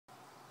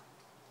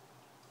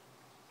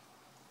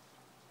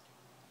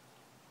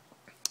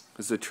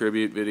This is a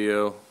tribute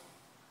video,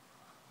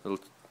 a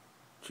little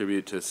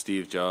tribute to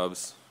Steve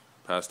Jobs,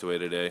 passed away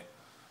today.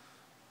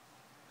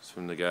 It's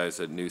from the guys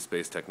at New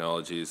Space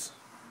Technologies,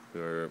 who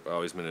have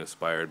always been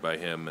inspired by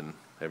him and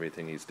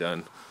everything he's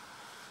done.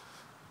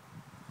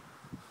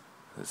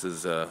 This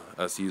is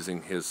us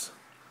using his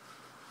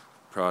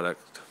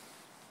product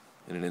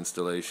in an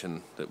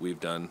installation that we've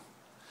done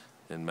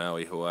in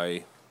Maui,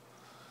 Hawaii.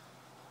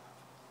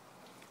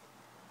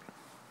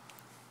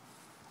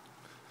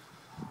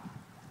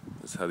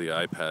 This is how the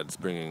iPad's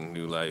bringing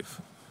new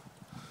life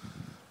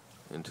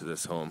into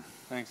this home.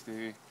 Thanks,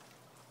 Stevie.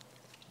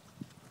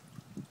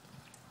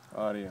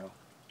 Audio.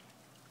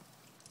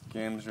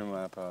 Games Room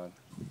iPod.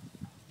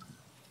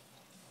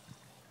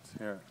 Let's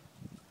hear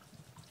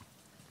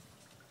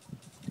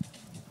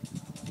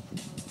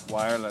it.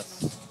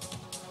 Wireless.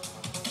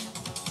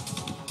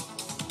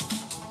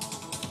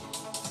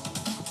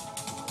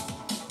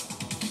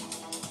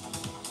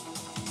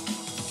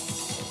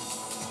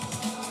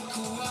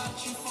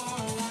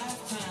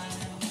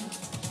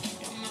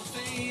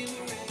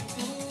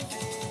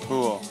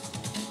 Pool.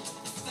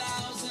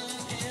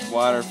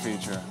 Water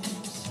feature.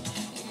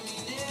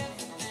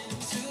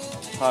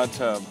 Hot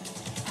tub.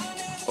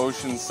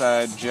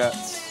 Oceanside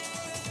jets.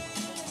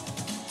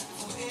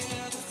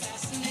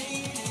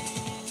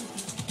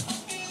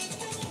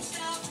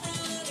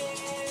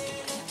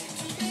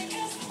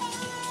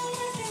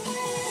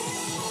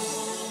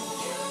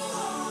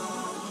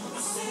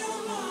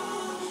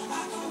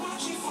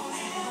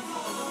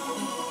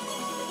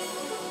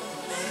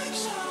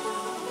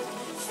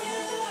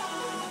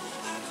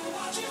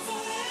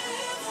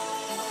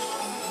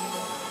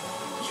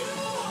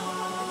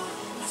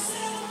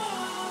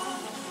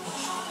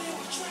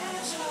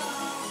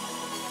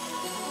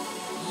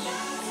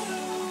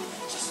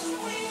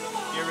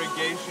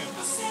 Irrigation.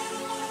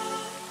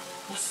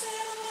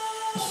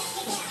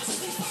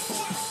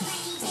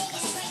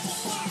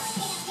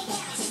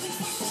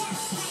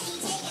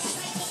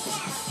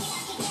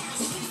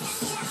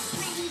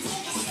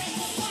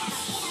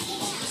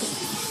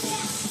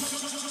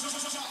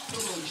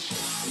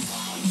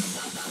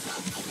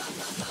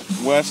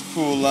 West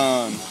Pool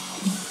Lawn.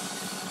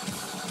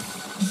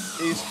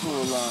 East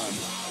Pool Lawn.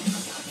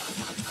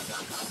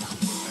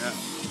 Yeah.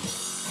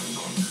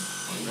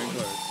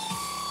 Sprinklers.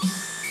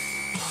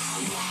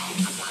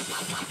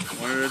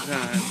 One at a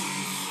time.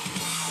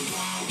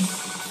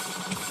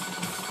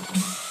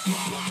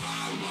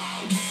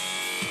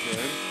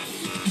 Good.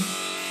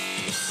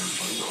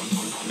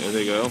 There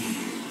they go.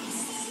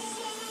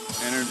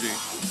 Energy.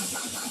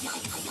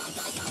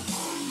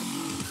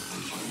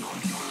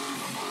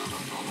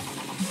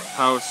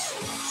 House.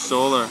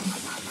 Solar.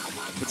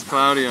 It's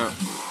cloudy out.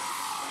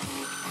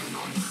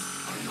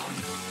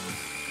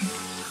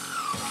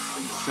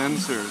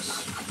 Sensors.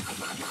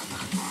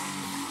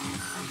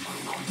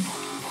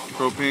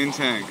 Propane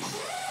tanks.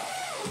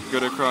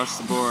 Good across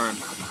the board.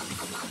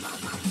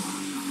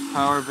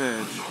 Power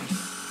page.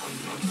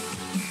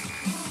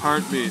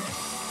 Heartbeat.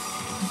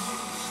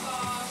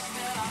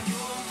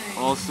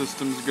 All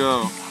systems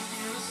go.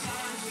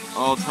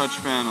 All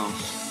touch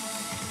panels.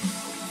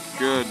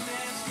 Good.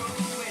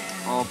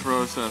 All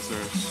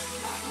processors.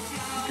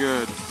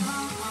 Good.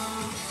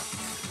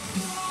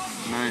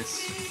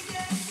 Nice.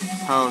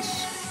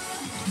 House.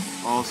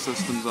 All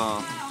systems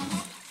off.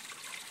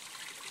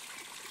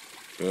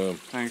 Boom.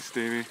 Thanks,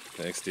 Stevie.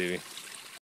 Thanks, Stevie.